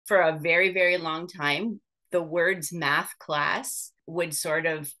for a very, very long time, the words math class would sort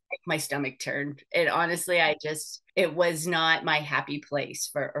of make my stomach turn. And honestly, it was not my happy place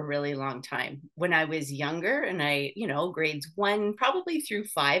for a really long time. When I was younger and grades one, probably through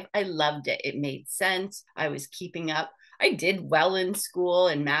five, I loved it. It made sense. I was keeping up. I did well in school,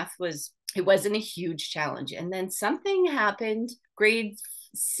 and it wasn't a huge challenge. And then something happened, grade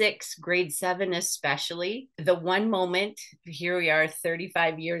six, grade seven, especially. The one moment, here we are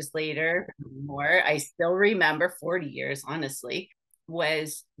 35 years later, more, I still remember 40 years, honestly,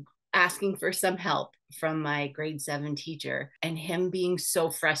 was asking for some help from my grade seven teacher and him being so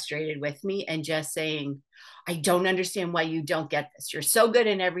frustrated with me and just saying, I don't understand why you don't get this. You're so good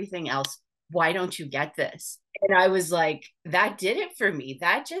in everything else. Why don't you get this? And I was like, that did it for me.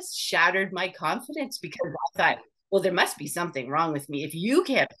 That just shattered my confidence because I thought, well, there must be something wrong with me. If you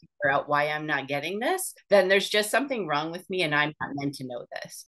can't figure out why I'm not getting this, then there's just something wrong with me and I'm not meant to know this.